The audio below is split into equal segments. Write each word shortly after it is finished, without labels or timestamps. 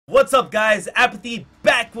What's up guys, Apathy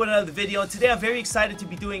back with another video, and today I'm very excited to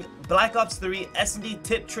be doing Black Ops 3 S&D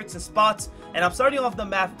tip, tricks, and spots, and I'm starting off the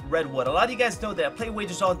map Redwood. A lot of you guys know that I play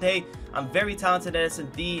wagers all day. I'm very talented at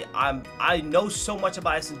S&D. I know so much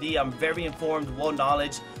about S&D. I'm very informed, well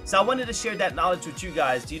knowledge, so I wanted to share that knowledge with you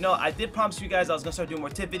guys. You know, I did promise you guys I was going to start doing more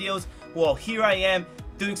tip videos. Well, here I am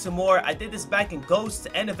doing some more. I did this back in Ghost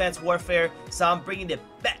and Advanced Warfare, so I'm bringing it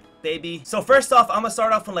back, baby. So first off, I'm gonna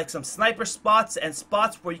start off with like some sniper spots and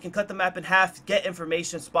spots where you can cut the map in half, get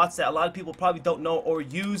information, spots that a lot of people probably don't know or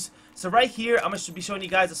use. So right here, I'm gonna be showing you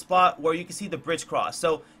guys a spot where you can see the bridge cross.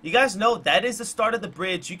 So you guys know that is the start of the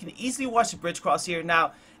bridge. You can easily watch the bridge cross here.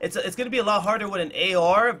 Now it's gonna be a lot harder with an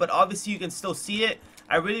AR, but obviously you can still see it.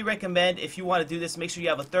 I really recommend, if you want to do this, make sure you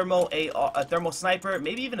have a thermal sniper,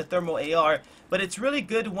 maybe even a thermal AR. But it's really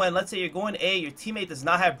good when, let's say you're going A, your teammate does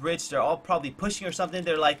not have bridge, they're all probably pushing or something.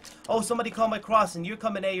 They're like, oh, somebody called my cross, and you're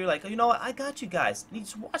coming A, you're like, oh, you know what, I got you guys, and you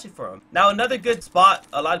just watch it for them. Now another good spot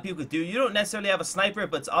a lot of people could do, you don't necessarily have a sniper,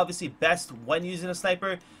 but it's obviously best when using a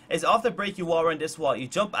sniper, is off the break you wall run this wall. You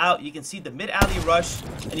jump out, you can see the mid-alley rush,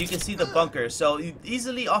 and you can see the bunker. So you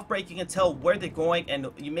easily off break, you can tell where they're going, and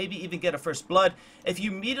you maybe even get a first blood. If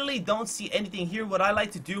you immediately don't see anything here, what I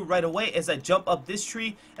like to do right away is I jump up this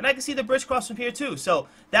tree, and I can see the bridge cross from here too. So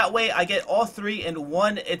that way I get all three in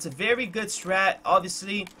one. It's a very good strat.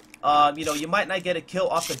 Obviously, you know, you might not get a kill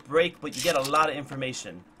off the break, but you get a lot of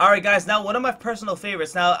information. Alright guys, now one of my personal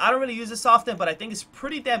favorites. Now, I don't really use this often, but I think it's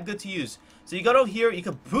pretty damn good to use. So you go over here, you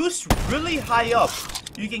can boost really high up.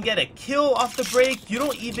 You can get a kill off the break. You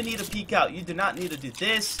don't even need to peek out. You do not need to do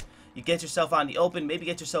this. You get yourself out in the open, maybe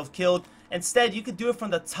get yourself killed. Instead, you could do it from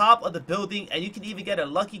the top of the building, and you can even get a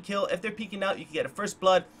lucky kill. If they're peeking out, you can get a first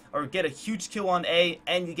blood or get a huge kill on A,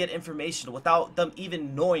 and you get information without them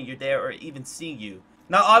even knowing you're there or even seeing you.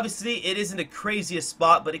 Now, obviously, it isn't the craziest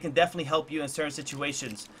spot, but it can definitely help you in certain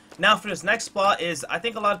situations. Now, for this next spot is, I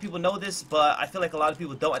think a lot of people know this, but I feel like a lot of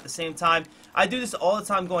people don't at the same time. I do this all the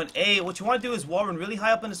time going A. What you want to do is wall run really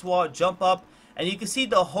high up in this wall, jump up, and you can see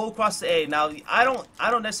the whole across the A. Now, I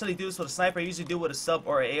don't necessarily do this with a sniper. I usually do it with a sub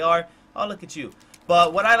or an AR. Oh, look at you.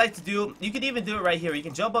 But what I like to do, you can even do it right here. You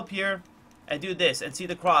can jump up here and do this and see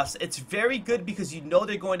the cross. It's very good because you know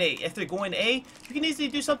they're going A. If they're going A, you can easily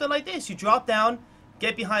do something like this. You drop down,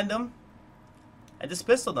 get behind them, and just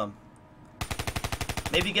pistol them.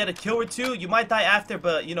 Maybe get a kill or two. You might die after,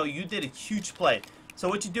 but you know, you did a huge play. So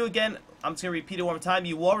what you do again, I'm just going to repeat it one more time.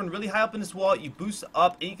 You wall run really high up in this wall, you boost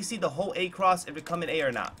up, and you can see the whole A cross if you're coming A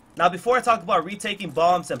or not. Now, before I talk about retaking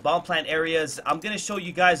bombs and bomb plant areas, I'm going to show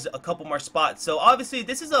you guys a couple more spots. So obviously,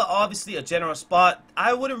 this is obviously a general spot.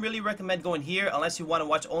 I wouldn't really recommend going here unless you want to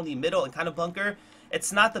watch only middle and kind of bunker.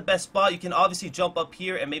 It's not the best spot. You can obviously jump up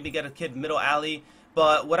here and maybe get a kid middle alley.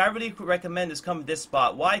 But what I really recommend is coming this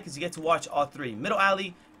spot. Why? Because you get to watch all three. Middle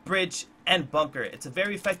alley, bridge, and bunker. It's a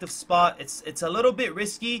very effective spot. It's a little bit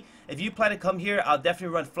risky. If you plan to come here, I'll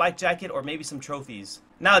definitely run flak jacket or maybe some trophies.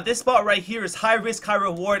 Now, this spot right here is high risk, high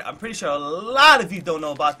reward. I'm pretty sure a lot of you don't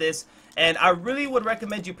know about this, and I really would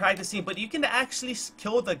recommend you practicing, but you can actually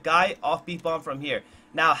kill the guy off beat bomb from here.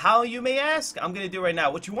 Now, how, you may ask? I'm going to do it right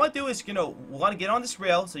now. What you want to do is, you know, want to get on this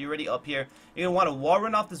rail, so you're already up here. You're going to want to wall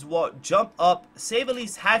run off this wall, jump up, save at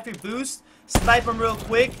least half your boost, snipe them real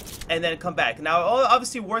quick, and then come back. Now, it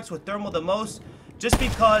obviously works with thermal the most, just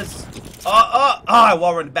because... I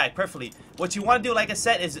wall run back perfectly. What you want to do, like I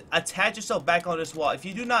said, is attach yourself back on this wall. If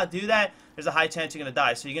you do not do that, there's a high chance you're going to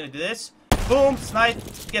die. So you're going to do this. Boom, snipe,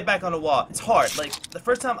 get back on the wall. It's hard. Like, the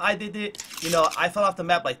first time I did it, you know, I fell off the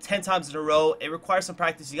map like 10 times in a row. It requires some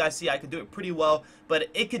practice. You guys see I could do it pretty well, but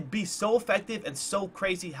it could be so effective and so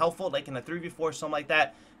crazy helpful, like in a 3v4, something like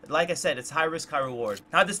that. Like I said, it's high risk, high reward.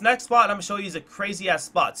 Now, this next spot I'm going to show you is a crazy-ass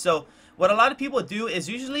spot. So, what a lot of people do is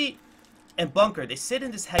usually... in bunker, they sit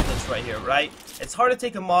in this head glitch right here, right? It's hard to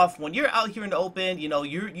take them off. When you're out here in the open, you know,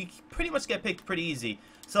 you pretty much get picked pretty easy.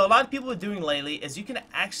 So a lot of people are doing lately is you can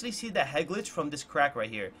actually see the head glitch from this crack right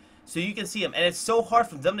here. So you can see them, and it's so hard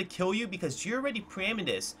for them to kill you because you're already pre-aiming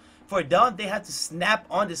this. For them, they have to snap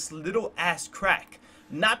on this little ass crack,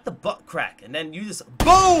 not the butt crack, and then you just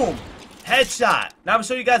boom, headshot. Now I'm gonna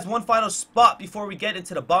show you guys one final spot before we get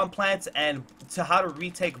into the bomb plants and to how to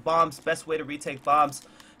retake bombs, best way to retake bombs.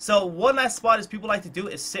 So one last spot is people like to do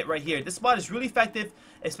is sit right here. This spot is really effective,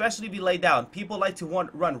 especially if you lay down. People like to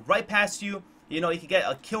run right past you. You know, you can get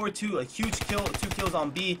a kill or two, a huge kill, 2 kills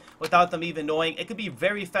on B without them even knowing. It could be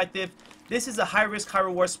very effective. This is a high risk, high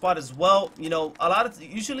reward spot as well. You know,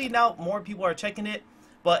 usually now more people are checking it.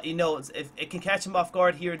 but you know, if it can catch him off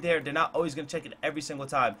guard here and there, they're not always going to check it every single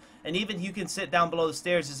time. And even you can sit down below the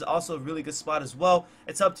stairs is also a really good spot as well.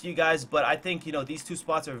 It's up to you guys, but I think, you know, these two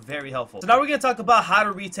spots are very helpful. So now we're going to talk about how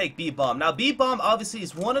to retake B-bomb. Now B-bomb obviously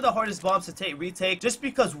is one of the hardest bombs to take retake, just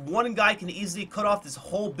because one guy can easily cut off this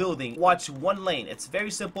whole building. Watch one lane. It's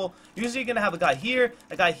very simple. Usually you're going to have a guy here,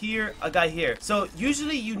 a guy here, a guy here. So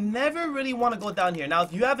usually you never really want to go down here. Now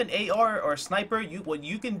if you have an AR or a sniper, what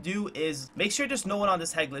you can do is make sure there's no one on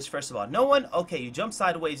this head glitch. First of all, no one. Okay, you jump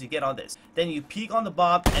sideways, you get on this, then you peek on the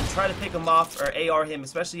bomb and try to pick him off or AR him,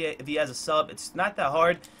 especially if he has a sub. It's not that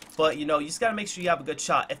hard, but you know, you just gotta make sure you have a good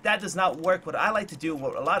shot. If that does not work, what I like to do,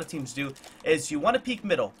 what a lot of teams do, is you want to peek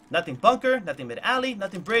middle. Nothing bunker, nothing mid alley,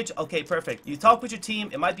 nothing bridge. Okay, perfect. You talk with your team.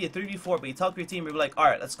 It might be a 3v4, but you talk with your team, you're like,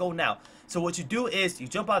 alright, let's go now. So what you do is you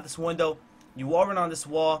jump out this window, you wall run on this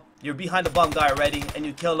wall, you're behind the bomb guy already, and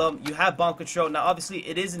you kill him. You have bomb control. Now obviously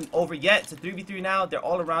it isn't over yet. It's a 3v3 now. They're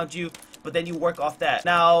all around you, but then you work off that.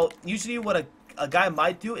 Now usually what a guy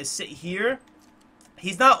might do is sit here.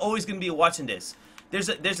 He's not always going to be watching this. There's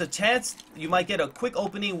a chance you might get a quick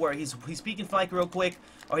opening where he's peeking flank real quick,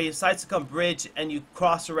 or he decides to come bridge and you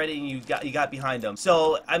cross already and you got behind him.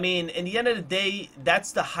 So I mean, in the end of the day,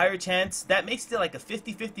 that's the higher chance. That makes it like a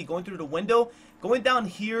 50-50 going through the window. Going down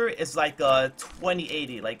here is like a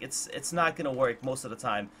 20-80. Like it's not gonna work most of the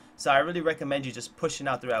time. So I really recommend you just pushing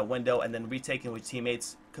out through that window and then retaking with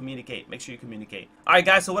teammates. Communicate. Make sure you communicate. Alright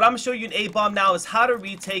guys, so what I'm going to show you in A-bomb now is how to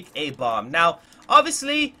retake A-bomb. Now,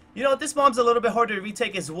 obviously, you know, this bomb's a little bit harder to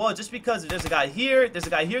retake as well, just because there's a guy here, there's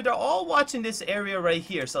a guy here. They're all watching this area right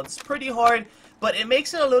here. So it's pretty hard, but it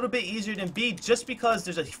makes it a little bit easier than B, just because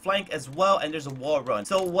there's a flank as well and there's a wall run.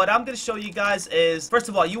 So what I'm going to show you guys is, first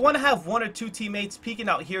of all, you want to have one or two teammates peeking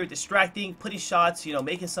out here, distracting, putting shots, you know,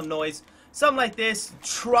 making some noise. Something like this.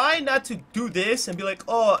 Try not to do this and be like,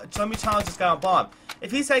 oh, let me challenge this guy on bomb. If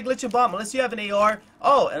he's head glitching bomb, unless you have an AR,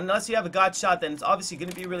 and unless you have a god shot, then it's obviously going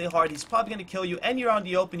to be really hard. He's probably going to kill you, and you're on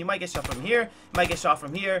the open. You might get shot from here, you might get shot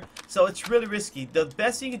from here, so it's really risky. The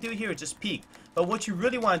best thing you can do here is just peek. But what you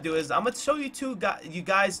really want to do is, I'm going to show you you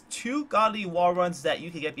guys two godly wall runs that you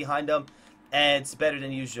can get behind them, and it's better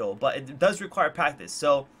than usual. But it does require practice.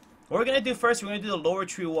 So what we're going to do first, we're going to do the lower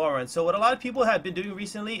tree wall run. So what a lot of people have been doing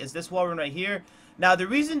recently is this wall run right here. Now the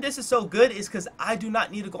reason this is so good is because I do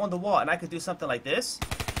not need to go on the wall, and I could do something like this,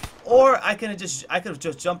 or I could have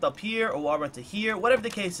just jumped up here or wall run to here, whatever the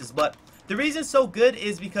case is. But the reason it's so good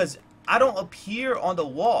is because I don't appear on the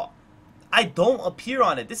wall. I don't appear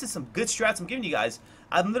on it. This is some good strats I'm giving you guys.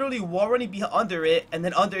 I'm literally wall running under it, and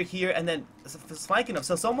then under here, and then flanking them.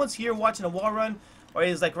 So someone's here watching a wall run, or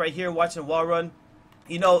he's like right here watching a wall run.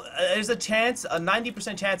 You know, there's a chance, a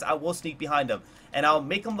 90% chance I will sneak behind them. And I'll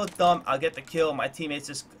make them look dumb, I'll get the kill, my teammates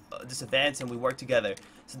just advance and we work together.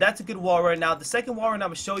 So that's a good wall run. Now the second wall run I'm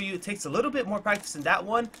going to show you, it takes a little bit more practice than that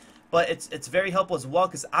one, but it's very helpful as well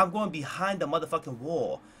because I'm going behind the motherfucking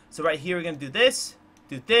wall. So right here we're going to do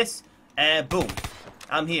this, and boom,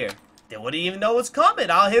 I'm here. They wouldn't even know what's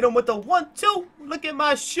coming. I'll hit them with the 1-2. Look at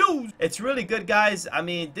my shoes. It's really good, guys. I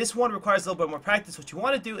mean, this one requires a little bit more practice. What you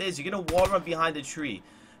want to do is you're going to wall run behind the tree.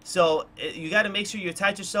 So you got to make sure you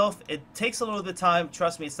attach yourself. It takes a little bit of time.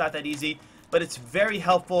 Trust me, it's not that easy. But it's very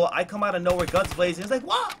helpful. I come out of nowhere, guns blazing. It's like,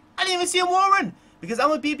 what? I didn't even see him wall run. Because I'm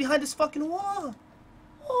going to be behind this fucking wall.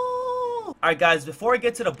 Oh. Alright, guys. Before I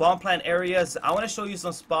get to the bomb plant areas, I want to show you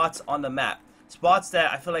some spots on the map. Spots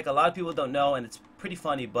that I feel like a lot of people don't know, and it's pretty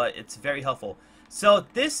funny, but it's very helpful. So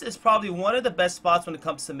this is probably one of the best spots when it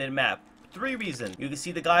comes to mid-map. 3 reasons. You can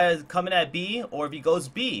see the guy coming at B, or if he goes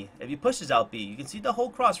B, if he pushes out B, you can see the whole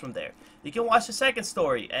cross from there. You can watch the second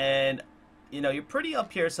story, and you know, you're pretty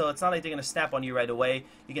up here, so it's not like they're going to snap on you right away.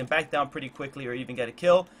 You can back down pretty quickly or even get a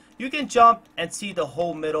kill. You can jump and see the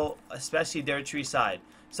whole middle, especially their tree side.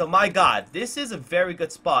 So my god, this is a very good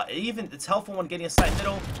spot. It's helpful when getting a side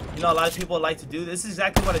middle. You know, a lot of people like to do this. This is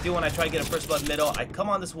exactly what I do when I try to get a first blood middle. I come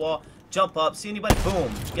on this wall, jump up, see anybody, boom,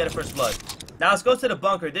 get a first blood. Now let's go to the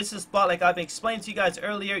bunker. This is a spot like I've been explaining to you guys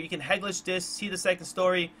earlier. You can head glitch this, see the second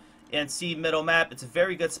story, and see middle map. It's a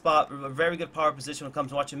very good spot, a very good power position when it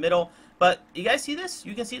comes to watching middle. But you guys see this?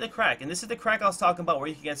 You can see the crack, and this is the crack I was talking about where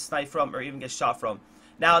you can get sniped from or even get shot from.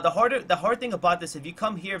 Now the hard thing about this, if you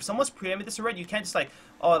come here, if someone's preempted this already, you can't just like,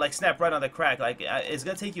 oh, like snap right on the crack. Like it's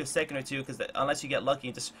gonna take you a second or two, because unless you get lucky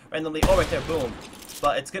and just randomly, oh, right there, boom.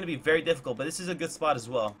 But it's gonna be very difficult. But this is a good spot as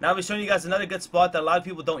well. Now I'm showing you guys another good spot that a lot of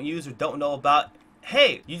people don't use or don't know about.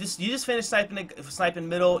 Hey, you just finished sniping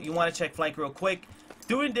middle. You want to check flank real quick.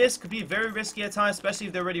 Doing this could be very risky at times, especially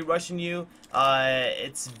if they're already rushing you.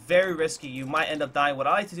 It's very risky. You might end up dying. What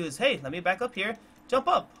I like to do is, hey, let me back up here, jump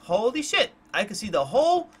up. Holy shit, I can see the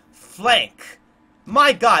whole flank.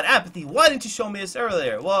 My God, Apathy, why didn't you show me this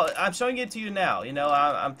earlier? Well, I'm showing it to you now. You know,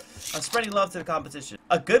 I'm spreading love to the competition.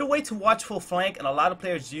 A good way to watch full flank, and a lot of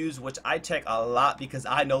players use, which I check a lot because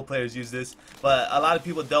I know players use this, but a lot of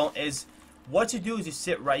people don't, is what you do is you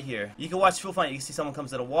sit right here. You can watch full flank. You can see someone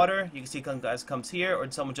comes to the water. You can see some guys comes here, or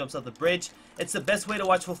someone jumps off the bridge. It's the best way to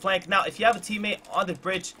watch full flank. Now, if you have a teammate on the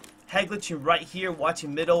bridge, head glitching right here,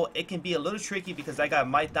 watching middle, it can be a little tricky because that guy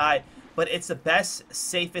might die, but it's the best,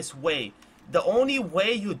 safest way. The only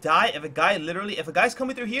way you die if a guy's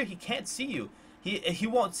coming through here, he can't see you. He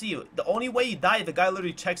won't see you. The only way you die if a guy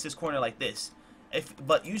literally checks this corner like this.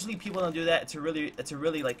 But usually people don't do that. It's a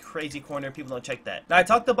really like crazy corner. People don't check that. Now I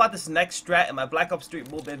talked about this next strat in my Black Ops 3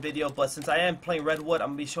 movement video, but since I am playing Redwood, I'm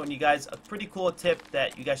gonna be showing you guys a pretty cool tip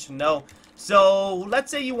that you guys should know. So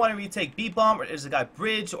let's say you want to retake B bomb, or there's a guy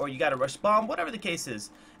bridge, or you got to rush bomb, whatever the case is,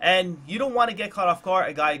 and you don't want to get caught off guard.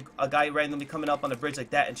 A guy randomly coming up on the bridge like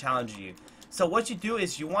that and challenging you. So what you do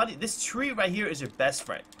is this tree right here is your best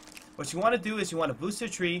friend. What you want to do is you want to boost your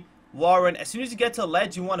tree, wall run. As soon as you get to a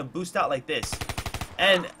ledge, you want to boost out like this.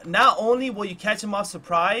 And not only will you catch him off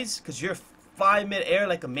surprise, because you're flying mid-air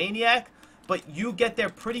like a maniac, but you get there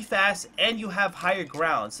pretty fast and you have higher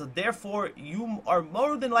ground. So therefore, you are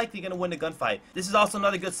more than likely going to win the gunfight. This is also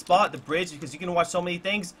another good spot, the bridge, because you can watch so many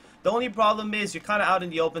things. The only problem is you're kind of out in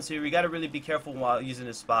the open, so you got to really be careful while using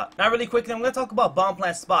this spot. Now really quickly, I'm going to talk about bomb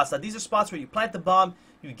plant spots. Now these are spots where you plant the bomb,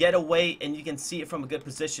 you get away, and you can see it from a good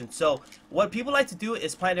position. So what people like to do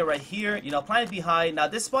is plant it right here, you know, plant it behind. Now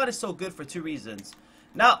this spot is so good for two reasons.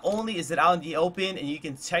 Not only is it out in the open and you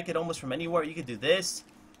can check it almost from anywhere, you can do this.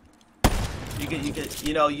 You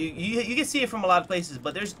can see it from a lot of places,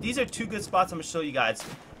 but these are two good spots I'm gonna show you guys.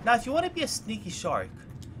 Now, if you want to be a sneaky shark,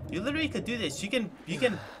 you literally could do this. You can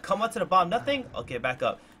come up to the bomb, nothing. Okay, back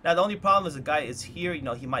up. Now the only problem is the guy is here. You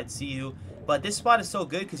know, he might see you, but this spot is so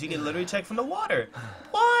good because you can literally check from the water.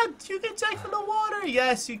 What? You can check from the water?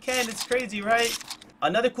 Yes, you can. It's crazy, right?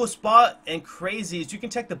 Another cool spot and crazy is you can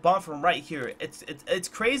check the bomb from right here. It's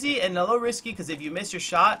crazy and a little risky because if you miss your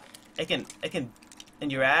shot, it can in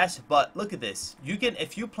your ass. But look at this. You can,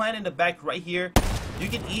 if you plant in the back right here, you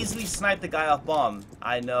can easily snipe the guy off bomb.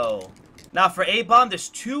 I know. Now for A bomb, there's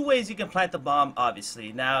two ways you can plant the bomb.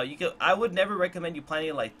 Obviously, now I would never recommend you planting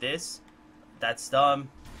it like this. That's dumb.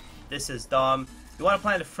 This is dumb. You want to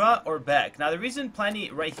plant it front or back. Now the reason planting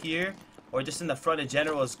it right here, or just in the front in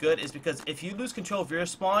general, is good is because if you lose control of your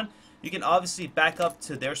spawn, you can obviously back up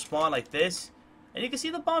to their spawn like this, and you can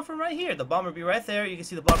see the bomb from right here. The bomb will be right there. You can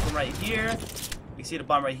see the bomb from right here. You can see the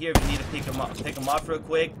bomb right here if you need to pick him off real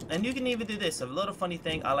quick. And you can even do this, a little funny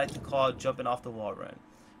thing I like to call jumping off the wall run.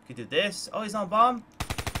 You can do this. Oh, he's on bomb.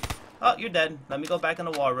 Oh, you're dead. Let me go back on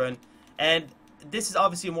the wall run. And this is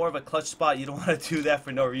obviously more of a clutch spot. You don't want to do that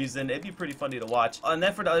for no reason. It'd be pretty funny to watch. And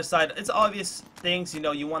then for the other side, it's obvious things. You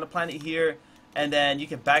know, you want to plant it here, and then you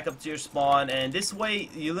can back up to your spawn. And this way,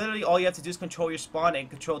 you literally, all you have to do is control your spawn and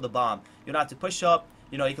control the bomb. You don't have to push up.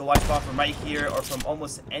 You know, you can watch bomb from right here or from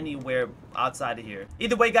almost anywhere outside of here.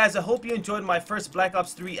 Either way, guys, I hope you enjoyed my first Black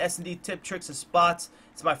Ops 3 S&D tip, tricks, and spots.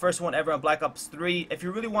 It's my first one ever on Black Ops 3. If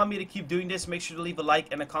you really want me to keep doing this, make sure to leave a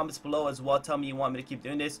like in the comments below as well. Tell me you want me to keep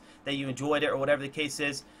doing this, that you enjoyed it, or whatever the case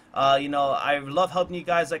is. You know, I love helping you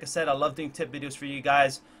guys. Like I said, I love doing tip videos for you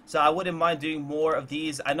guys. So I wouldn't mind doing more of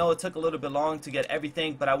these. I know it took a little bit long to get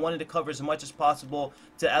everything, but I wanted to cover as much as possible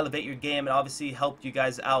to elevate your game and obviously help you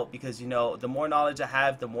guys out, because, you know, the more knowledge I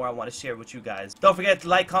have, the more I want to share with you guys. Don't forget to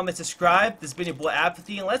like, comment, subscribe. This has been your boy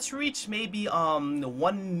Apathy, and let's reach maybe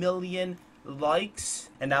 1 million likes,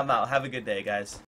 and I'm out. Have a good day, guys.